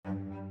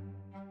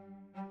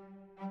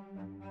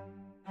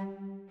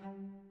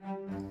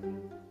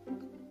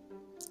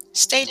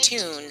Stay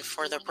tuned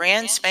for the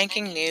brand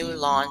spanking new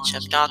launch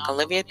of Doc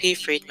Olivia P.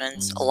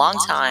 Friedman's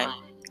long-time,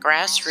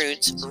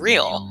 grassroots,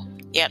 real,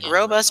 yet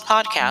robust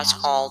podcast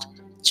called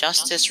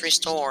Justice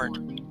Restored.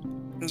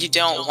 You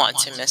don't want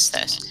to miss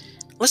this.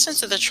 Listen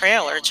to the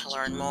trailer to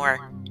learn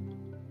more.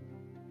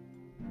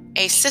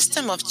 A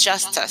system of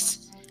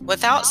justice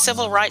without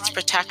civil rights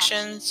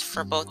protections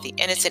for both the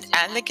innocent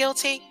and the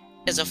guilty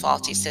is a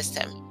faulty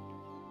system.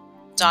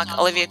 Doc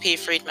Olivia P.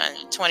 Friedman,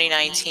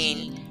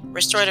 2019,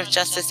 Restorative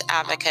Justice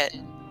Advocate,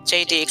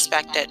 JD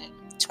Expected,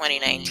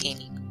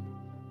 2019.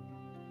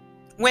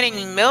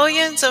 Winning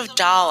millions of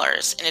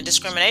dollars in a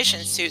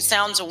discrimination suit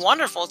sounds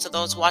wonderful to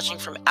those watching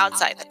from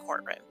outside the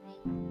courtroom,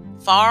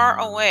 far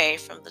away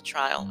from the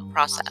trial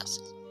process.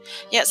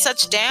 Yet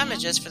such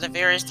damages for the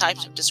various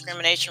types of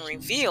discrimination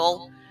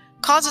revealed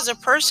causes a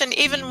person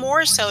even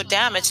more so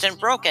damaged and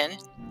broken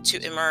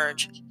to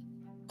emerge.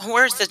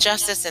 Where's the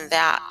justice in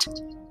that?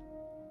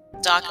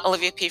 Doc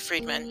Olivia P.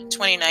 Friedman,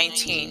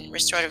 2019,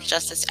 Restorative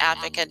Justice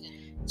Advocate,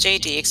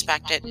 JD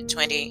Expected,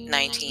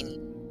 2019.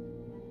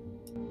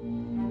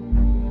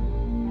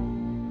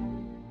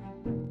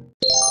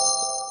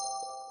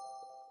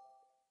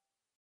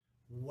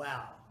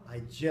 Wow,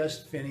 I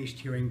just finished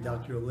hearing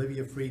Dr.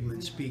 Olivia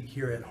Friedman speak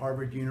here at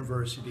Harvard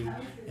University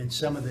and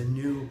some of the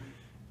new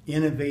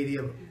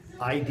innovative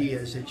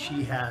ideas that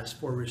she has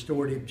for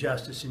restorative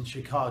justice in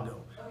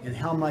Chicago, and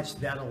how much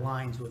that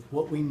aligns with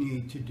what we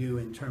need to do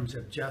in terms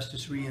of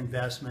justice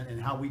reinvestment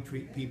and how we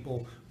treat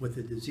people with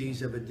the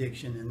disease of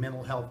addiction and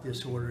mental health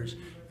disorders.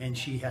 And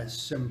she has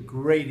some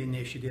great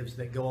initiatives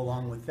that go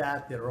along with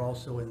that are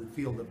also in the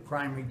field of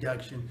crime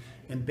reduction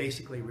and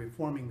basically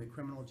reforming the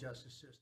criminal justice system.